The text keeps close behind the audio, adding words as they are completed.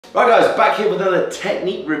Right guys, back here with another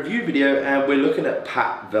technique review video, and we're looking at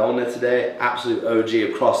Pat Velner today. Absolute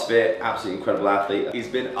OG of CrossFit, absolutely incredible athlete. He's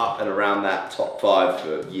been up and around that top 5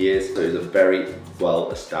 for years, so he's a very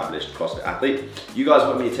well established CrossFit athlete. You guys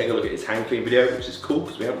want me to take a look at his hang clean video, which is cool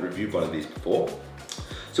because we haven't reviewed one of these before.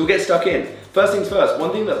 So we'll get stuck in. First things first,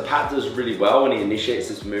 one thing that Pat does really well when he initiates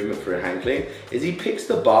this movement for a hang clean is he picks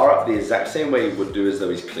the bar up the exact same way he would do as though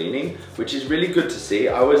he's cleaning, which is really good to see.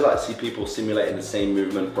 I always like to see people simulating the same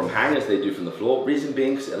movement from hang as they do from the floor. Reason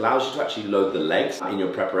being because it allows you to actually load the legs in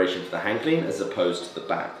your preparation for the hang clean as opposed to the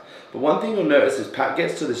back. But one thing you'll notice is Pat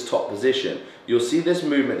gets to this top position, you'll see this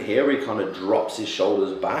movement here where he kind of drops his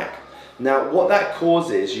shoulders back. Now what that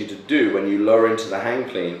causes you to do when you lower into the hang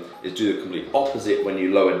clean is do the complete opposite when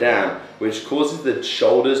you lower down, which causes the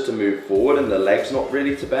shoulders to move forward and the legs not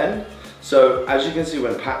really to bend. So as you can see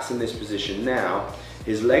when Pat's in this position now,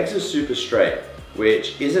 his legs are super straight,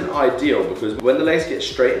 which isn't ideal because when the legs get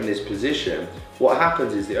straight in this position, what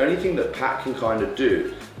happens is the only thing that Pat can kind of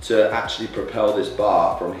do to actually propel this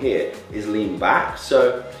bar from here is lean back.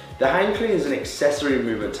 So the hang clean is an accessory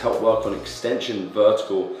movement to help work on extension,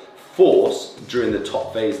 vertical force during the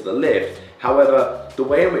top phase of the lift. However, the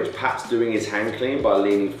way in which Pat's doing his hang clean by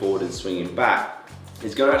leaning forward and swinging back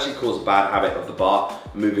is going to actually cause a bad habit of the bar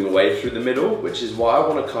moving away through the middle, which is why I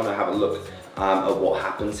want to kind of have a look at what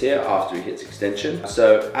happens here after he hits extension.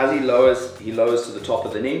 So as he lowers to the top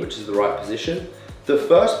of the knee, which is the right position. The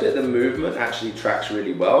first bit of the movement actually tracks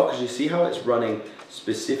really well because you see how it's running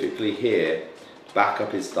specifically here, back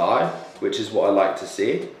up his thigh, which is what I like to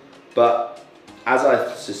see. But as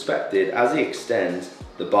I suspected, as he extends,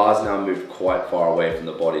 the bar's now moved quite far away from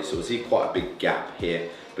the body. So we'll see quite a big gap here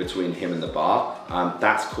between him and the bar.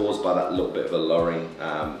 That's caused by that little bit of a lowering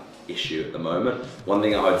issue at the moment. One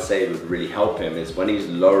thing I would say would really help him is when he's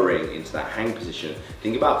lowering into that hang position,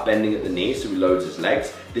 think about bending at the knee so he loads his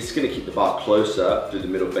legs. This is going to keep the bar closer through the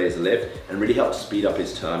middle phase of lift and really help speed up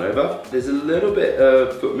his turnover. There's a little bit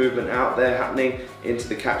of foot movement out there happening into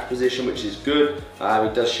the catch position, which is good.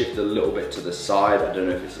 He does shift a little bit to the side. I don't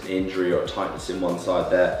know if it's an injury or a tightness in one side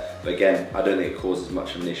there, but again, I don't think it causes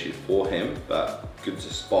much of an issue for him, but good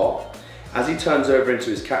to spot. As he turns over into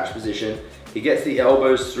his catch position, he gets the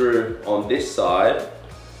elbows through on this side,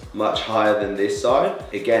 much higher than this side.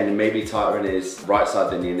 Again, maybe tighter in his right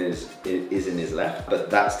side than is in his left, but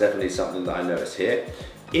that's definitely something that I notice here.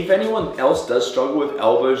 If anyone else does struggle with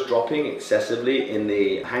elbows dropping excessively in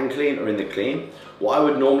the hang clean or in the clean, what I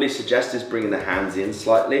would normally suggest is bringing the hands in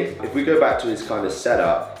slightly. If we go back to his kind of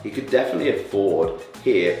setup, he could definitely afford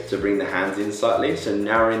here to bring the hands in slightly, so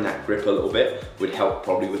narrowing that grip a little bit would help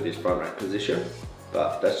probably with his front rack position.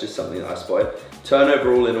 But that's just something that I spotted.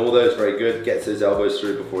 Turnover all in all though is very good, gets his elbows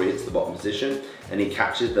through before he hits the bottom position, and he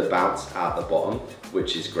catches the bounce at the bottom,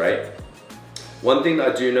 which is great. One thing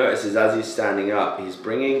that I do notice is as he's standing up, he's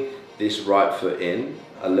bringing this right foot in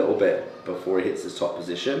a little bit before he hits his top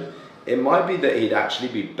position. It might be that he'd actually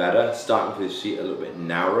be better starting with his feet a little bit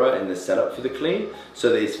narrower in the setup for the clean,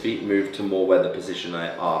 so that his feet move to more where the position they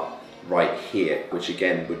are right here, which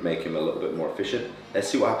again would make him a little bit more efficient. Let's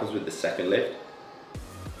see what happens with the second lift.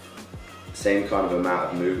 Same kind of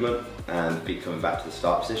amount of movement and feet coming back to the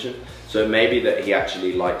start position. So it may be that he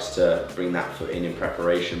actually likes to bring that foot in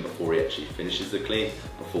preparation before he actually finishes the clean,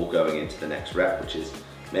 before going into the next rep, which is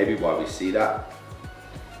maybe why we see that.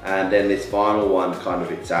 And then this final one kind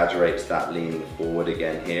of exaggerates that leaning forward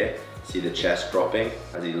again here. See the chest dropping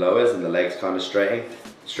as he lowers and the legs kind of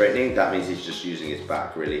straightening. That means he's just using his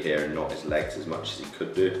back really here and not his legs as much as he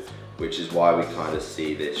could do, which is why we kind of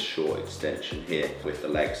see this short extension here with the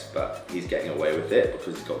legs, but he's getting away with it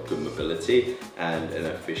because he's got good mobility and an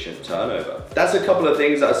efficient turnover. That's a couple of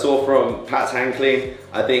things that I saw from Pat's hang clean.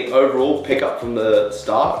 I think overall pick up from the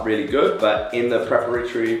start, really good, but in the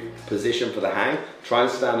preparatory position for the hang, try and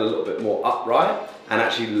stand a little bit more upright and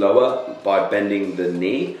actually lower by bending the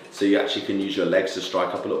knee so you actually can use your legs to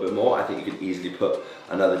strike up a little bit more. I think you could easily put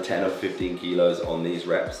another 10 or 15 kilos on these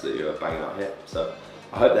reps that you're banging out here. So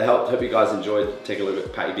I hope that helped. Hope you guys enjoyed. Take a look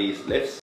at Patty B's lifts.